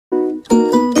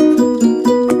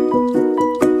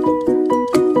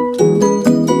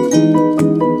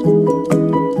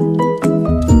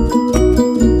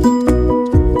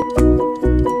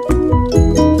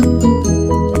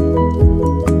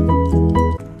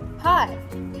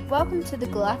Welcome to the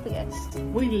Galapagos.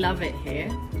 We love it here.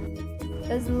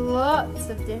 There's lots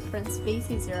of different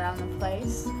species around the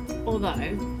place.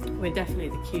 Although, we're definitely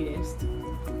the cutest.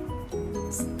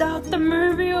 Start the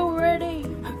movie already!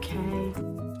 Okay.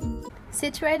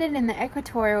 Situated in the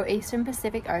equatorial eastern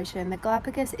Pacific Ocean, the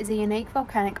Galapagos is a unique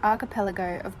volcanic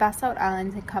archipelago of basalt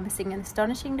islands encompassing an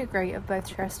astonishing degree of both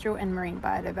terrestrial and marine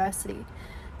biodiversity.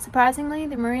 Surprisingly,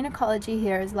 the marine ecology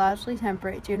here is largely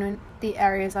temperate due to the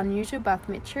area's unusual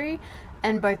bathymetry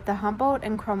and both the Humboldt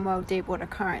and Cromwell deepwater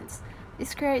currents.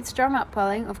 This creates strong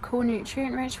upwelling of cool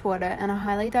nutrient-rich water and a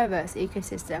highly diverse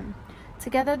ecosystem.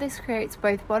 Together, this creates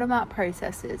both bottom-up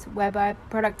processes, whereby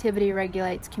productivity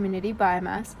regulates community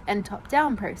biomass, and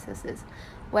top-down processes,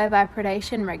 whereby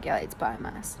predation regulates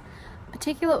biomass.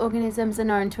 Particular organisms are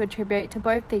known to attribute to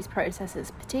both these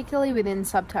processes, particularly within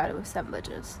subtidal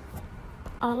assemblages.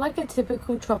 Unlike a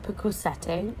typical tropical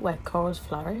setting where corals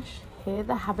flourish, here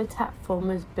the habitat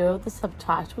formers build the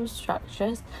subtidal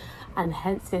structures and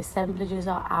hence the assemblages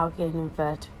are algae and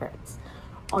invertebrates.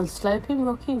 On sloping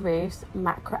rocky reefs,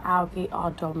 macroalgae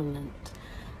are dominant.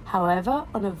 However,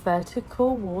 on a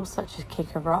vertical wall such as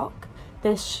Kicker Rock,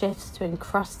 this shifts to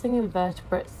encrusting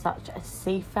invertebrates such as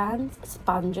sea fans,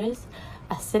 sponges,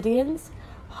 ascidians,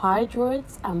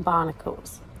 hydroids and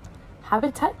barnacles.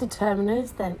 Habitat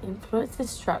determiners then influence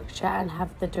this structure and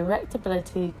have the direct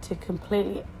ability to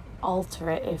completely alter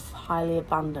it if highly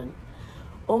abundant.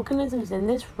 Organisms in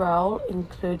this role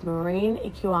include marine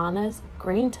iguanas,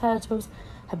 green turtles,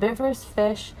 herbivorous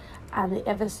fish, and the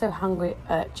ever so hungry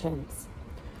urchins.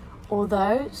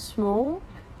 Although small,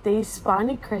 these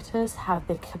spiny critters have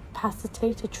the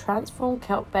capacity to transform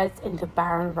kelp beds into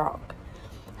barren rock.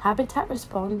 Habitat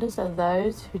responders are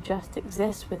those who just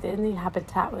exist within the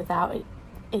habitat without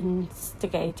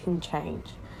instigating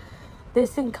change.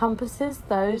 This encompasses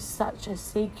those such as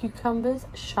sea cucumbers,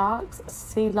 sharks,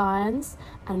 sea lions,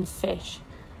 and fish.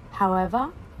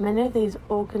 However, many of these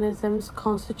organisms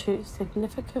constitute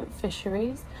significant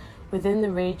fisheries within the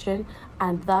region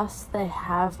and thus they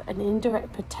have an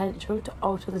indirect potential to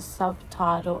alter the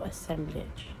subtidal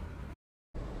assemblage.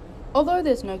 Although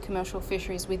there's no commercial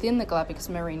fisheries within the Galapagos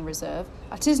Marine Reserve,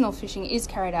 artisanal fishing is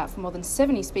carried out for more than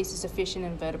 70 species of fish and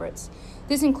invertebrates.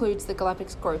 This includes the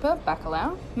Galapagos grouper,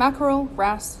 bacalao, mackerel,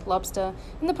 wrasse, lobster,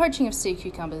 and the poaching of sea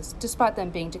cucumbers, despite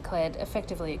them being declared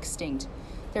effectively extinct.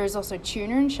 There is also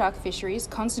tuna and shark fisheries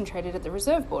concentrated at the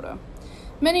reserve border.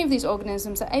 Many of these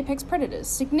organisms are apex predators,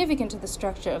 significant to the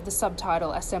structure of the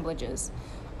subtidal assemblages.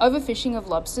 Overfishing of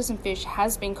lobsters and fish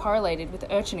has been correlated with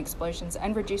urchin explosions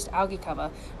and reduced algae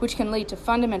cover, which can lead to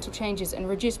fundamental changes and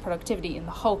reduced productivity in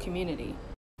the whole community.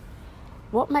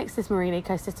 What makes this marine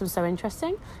ecosystem so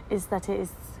interesting is that it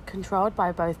is controlled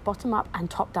by both bottom-up and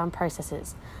top-down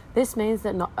processes. This means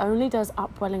that not only does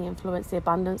upwelling influence the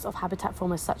abundance of habitat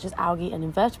formers such as algae and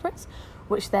invertebrates,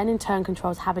 which then in turn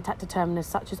controls habitat determiners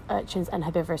such as urchins and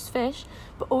herbivorous fish,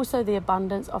 but also the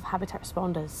abundance of habitat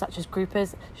responders such as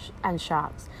groupers and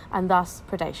sharks, and thus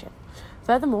predation.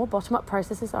 Furthermore, bottom-up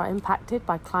processes are impacted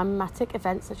by climatic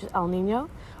events such as El Niño,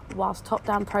 whilst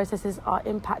top-down processes are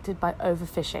impacted by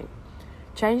overfishing.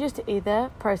 Changes to either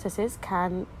processes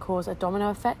can cause a domino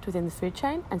effect within the food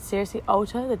chain and seriously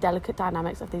alter the delicate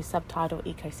dynamics of these subtidal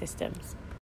ecosystems.